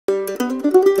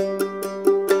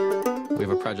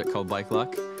project called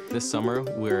Bikeloc. This summer,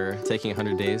 we're taking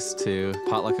 100 days to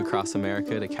potluck across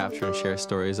America to capture and share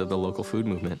stories of the local food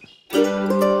movement.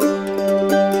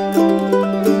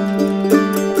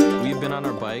 We've been on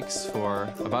our bikes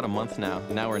for about a month now.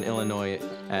 Now we're in Illinois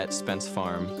at Spence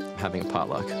Farm having a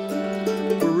potluck.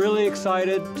 We're really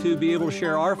excited to be able to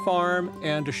share our farm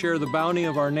and to share the bounty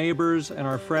of our neighbors and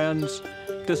our friends.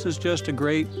 This is just a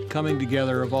great coming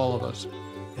together of all of us.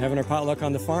 Having our potluck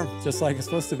on the farm, just like it's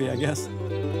supposed to be, I guess.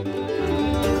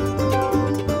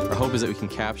 Our hope is that we can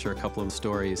capture a couple of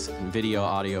stories in video,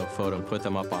 audio, photo, put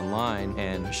them up online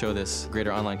and show this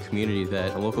greater online community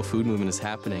that a local food movement is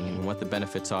happening and what the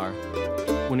benefits are.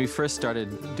 When we first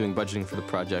started doing budgeting for the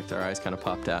project, our eyes kind of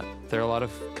popped out. There are a lot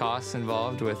of costs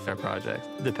involved with our project.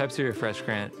 The Pepsi Refresh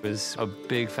grant was a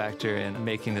big factor in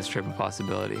making this trip a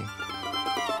possibility.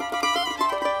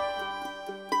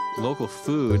 Local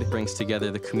food brings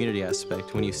together the community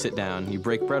aspect. When you sit down, you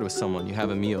break bread with someone, you have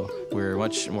a meal. We're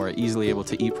much more easily able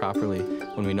to eat properly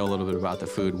when we know a little bit about the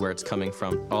food, where it's coming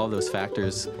from. All of those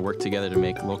factors work together to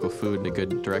make local food a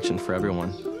good direction for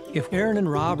everyone. If Aaron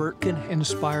and Robert can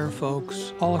inspire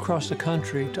folks all across the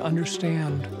country to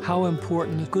understand how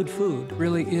important the good food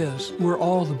really is, we're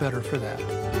all the better for that.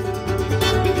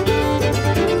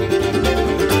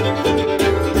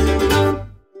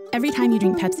 Every time you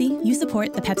drink Pepsi, you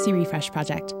support the Pepsi Refresh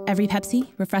Project. Every Pepsi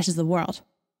refreshes the world.